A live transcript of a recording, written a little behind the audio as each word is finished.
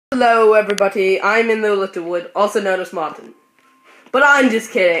Hello everybody, I'm in the Littlewood, also known as Martin. But I'm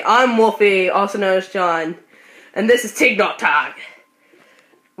just kidding, I'm Wolfie, also known as John. And this is Tig Not Tag.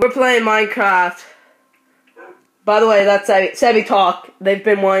 We're playing Minecraft. By the way, that's Sebi Talk, they've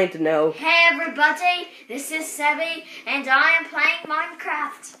been wanting to know. Hey everybody, this is Sebi, and I am playing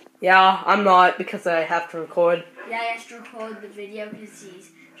Minecraft. Yeah, I'm not, because I have to record. Yeah, he has to record the video because he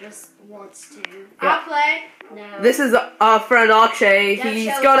just wants to. Yeah. I'll play. No. This is our friend Akshay.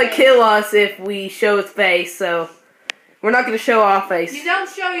 He's gonna kill us if we show his face, so we're not gonna show our face. You don't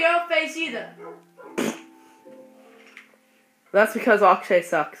show your face either. That's because Akshay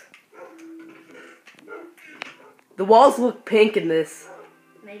sucks. The walls look pink in this.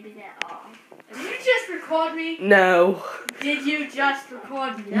 Maybe they are. Did you just record me? No. Did you just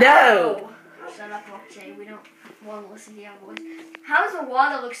record me? No. Shut up, Akshay. We don't want to listen to your voice. How does the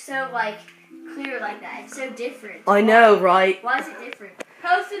water look so clear like that? It's so different. I know, right? Why is it different?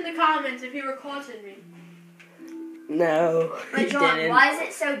 Post in the comments if you recorded me. No. But you John, didn't. why is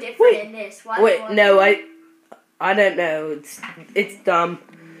it so different in this? Why Wait, no, I don't know. It's dumb.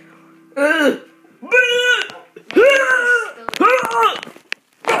 Ugh.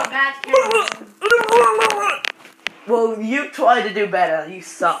 Bad camera. Well, you try to do better. You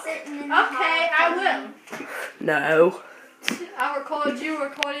suck. Okay, I will. No. I'll record you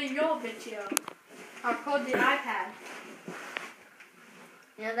recording your video. I'll record the iPad.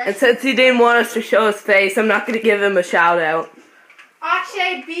 Yeah, And since he didn't want us to show his face, I'm not going to give him a shout out.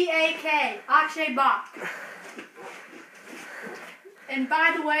 Akshay B-A-K. Akshay Bach. And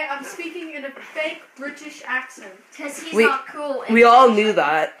by the way, I'm speaking in a fake British accent. Because he's not cool. We all knew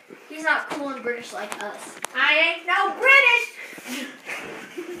that. He's not cool and British like us. I ain't no British!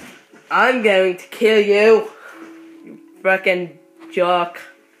 I'm going to kill you. You frickin' jock.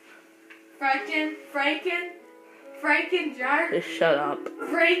 Franken jerk. Just shut up.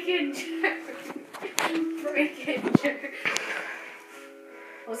 Franken jerk.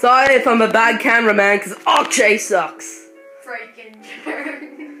 Sorry if I'm a bad cameraman, because Akshay sucks. Franken jerk.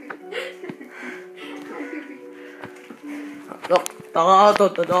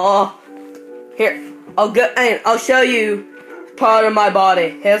 Here, I'll show you part of my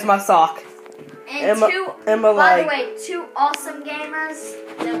body. Here's my sock. And by by leg. the way, two awesome gamers.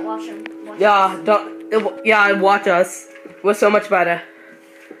 Don't watch them. Watch us. We're so much better.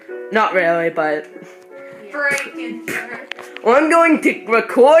 Not really, but Franken jerk. I'm going to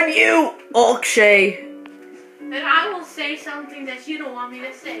record you, Akshay. And I will say something that you don't want me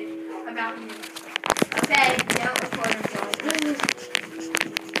to say about me. Okay, don't record until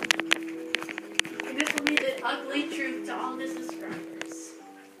And this will be the ugly truth to all the subscribers.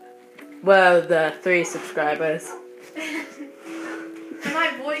 Well, the 3 subscribers. And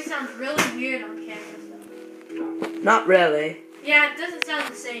my voice sounds really weird on camera, so. Not really. Yeah, it doesn't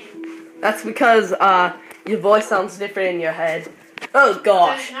sound the same. That's because your voice sounds different in your head. Oh It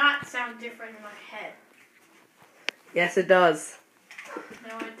gosh. does not sound different in my head. Yes, it does.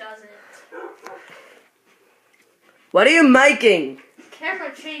 No, it doesn't. What are you making? The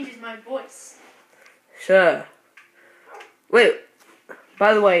camera changes my voice. Sure. Wait.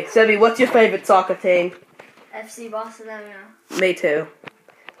 By the way, Sebi, what's your favorite soccer team? FC Barcelona. Me too.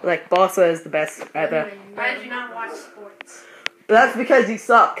 Like, Barca is the best ever. I do not watch sports. But that's because you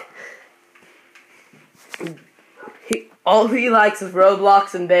suck. All he likes is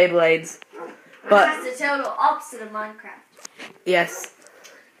Roblox and Beyblades. But That's the total opposite of Minecraft. yes.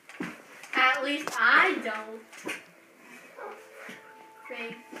 At least I don't.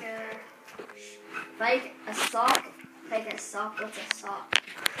 Fake a sock. Fake a sock. What's a sock?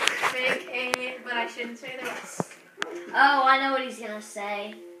 Fake a, but I shouldn't say the rest. Oh, I know what he's gonna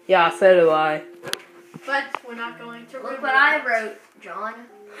say. Yeah, so do I. But we're not going to. Look what I wrote, John.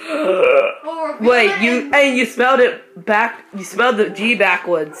 Or Wait, you spelled it back. You spelled the G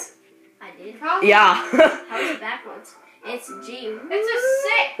backwards. I did. Probably. Yeah. How is it backwards? It's a G. It's a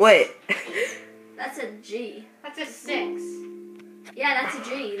 6. Wait. That's a G. That's a 6. Yeah, that's a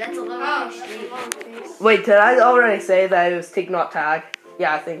G. That's a Oh, lowercase that's G. a lowercase. Wait, did I already say that it was Tig Not Tag?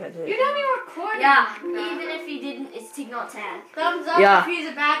 Yeah, I think I You did. don't even record. Yeah, even if he didn't, it's Tig Not Tag. Thumbs up Yeah. if he's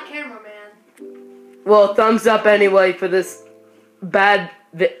a bad cameraman. Well, thumbs up anyway for this bad.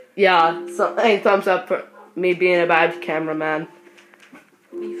 Thumbs up for me being a bad cameraman.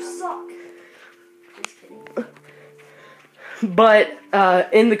 You suck. Just kidding. But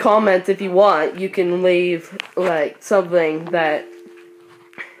in the comments, if you want, you can leave like something that.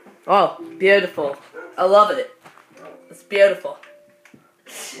 Oh, beautiful! I love it. It's beautiful.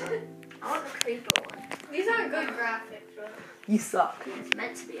 I want the creeper one. These aren't good graphics, but You suck. It's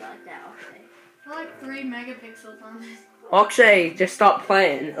meant to be like that, okay? like 3 megapixels on this. Akshay, just stop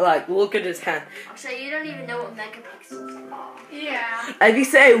playing. Like, look at his hand. Actually, you don't even know what megapixels are. Yeah. If you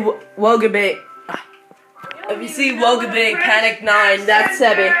say Wogabit, if you see Wogabit Panic 9, that's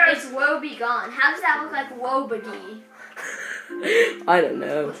Sebi. It's woe be gone. How does that look like woe begee? I don't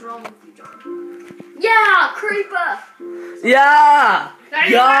know. What's wrong with you, John? Yeah, creeper. Yeah!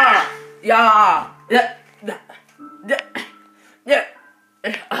 Yeah! Yeah! Yeah! Yeah! Yeah!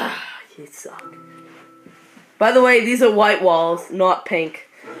 You suck. By the way, these are white walls, not pink.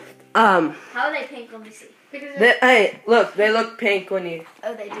 How are they pink? Let me see. Because Hey, look, they look pink when you.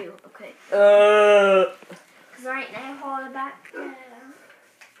 Oh, they do. Okay. Because there ain't no hole in the back. Yeah.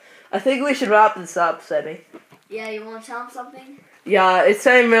 I think we should wrap this up, Sebi. Yeah, you want to tell them something? Yeah, it's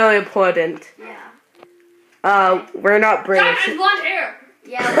something really important. Yeah. We're not British. John has blonde hair.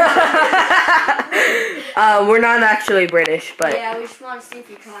 Yeah. We're not actually British, but Yeah, we just want to see if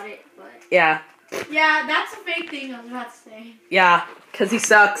you caught it, but. yeah. Yeah, that's a fake thing I was about to say. Yeah, because he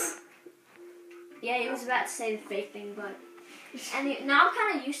sucks. Yeah, he was about to say the fake thing, but. And now I'm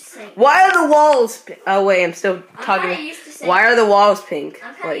kind of used to saying. Why are the walls? Oh wait, I'm still I'm talking. kind of used to saying. Why are the walls pink?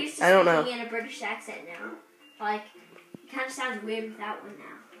 I'm kind of Like, used to I don't know. speaking in a British accent now. Like, it kind of sounds weird without one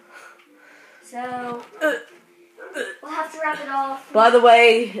now. So, we'll have to wrap it off. By the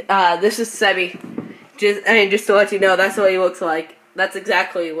way, this is Sebi. Just to let you know, that's what he looks like. That's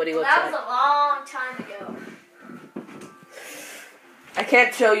exactly what he looks That was like. a long time ago. I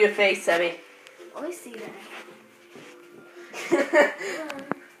can't show your face, Sebi. Let me see that.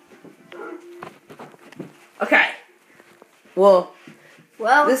 Okay. Well,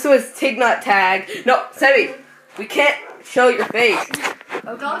 this was Tignut Tag. No, Sebi, we can't show your face.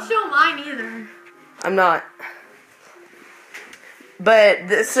 Don't show mine either. I'm not. But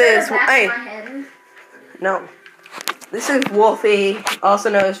this is. Hey, my head. no. This is Wolfie, also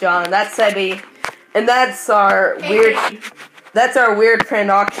known as John. That's Sebi, and that's our weird. That's our weird friend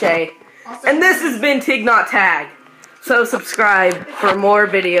Akshay. Also, And this has been Tignut Tag. So subscribe for more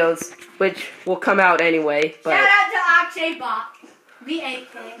videos, which will come out anyway. But Shout out to Akshay Bot.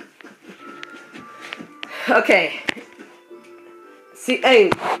 B-A-K. okay. See,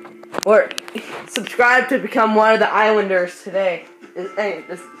 hey, or subscribe to become one of the Islanders today. Hey,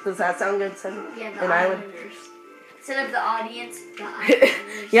 does that sound good, Sebi? yeah, the An island. Islanders. Instead of the audience, the Islanders.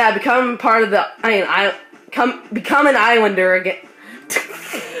 Yeah, become part of the. Become an Islander again.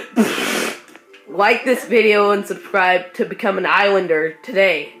 Like this video and subscribe to become an Islander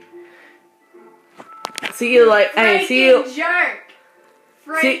today. See you like. Hey, see you. Jerk.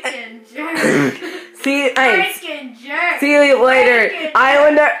 See- Freaking jerk. See. Hey, Freaking jerk. see you later, Freaking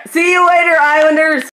Islander. See you later, Islanders.